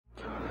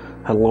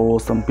Hello,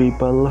 some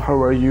people, how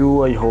are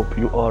you? I hope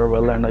you are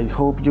well and I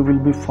hope you will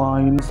be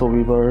fine. So,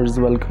 viewers,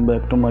 welcome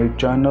back to my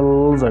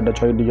channel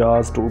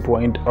Zhideas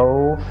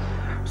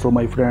 2.0. So,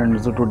 my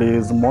friends,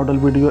 today's model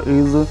video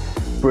is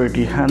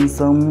pretty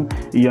handsome,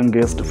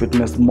 youngest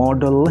fitness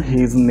model.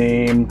 His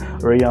name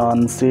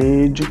Ryan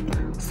Sage.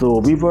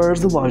 So,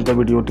 viewers, watch the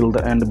video till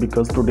the end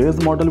because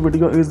today's model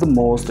video is the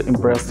most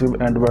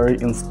impressive and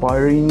very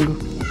inspiring.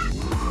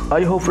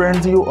 I hope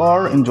friends you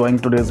are enjoying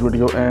today's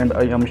video and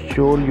I am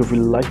sure you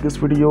will like this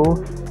video.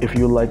 If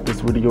you like this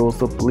video,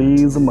 so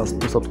please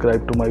must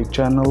subscribe to my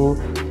channel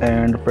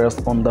and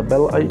press on the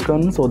bell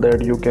icon so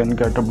that you can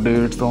get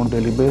updates on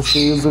daily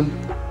basis.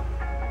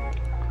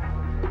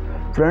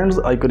 Friends,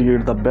 I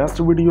create the best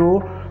video,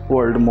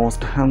 world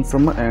most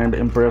handsome and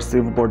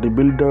impressive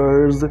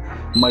bodybuilders.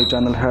 My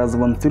channel has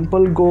one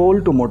simple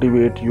goal: to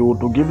motivate you,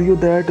 to give you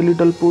that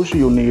little push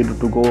you need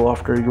to go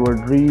after your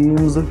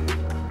dreams.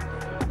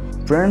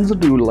 Friends,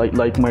 do you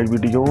like my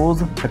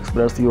videos?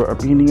 Express your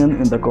opinion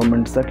in the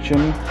comment section.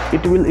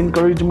 It will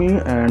encourage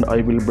me and I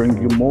will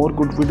bring you more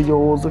good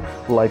videos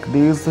like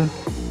this.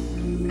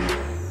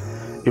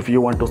 If you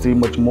want to see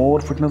much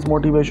more fitness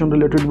motivation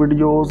related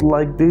videos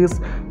like this,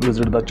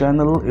 visit the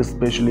channel,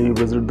 especially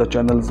visit the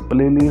channel's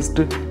playlist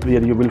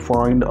where you will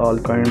find all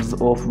kinds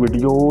of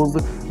videos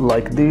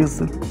like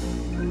this.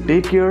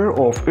 Take care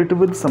of it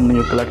with some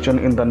new collection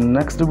in the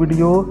next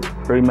video.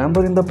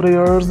 Remember in the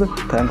prayers.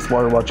 Thanks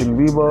for watching,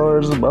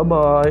 viewers. Bye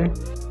bye.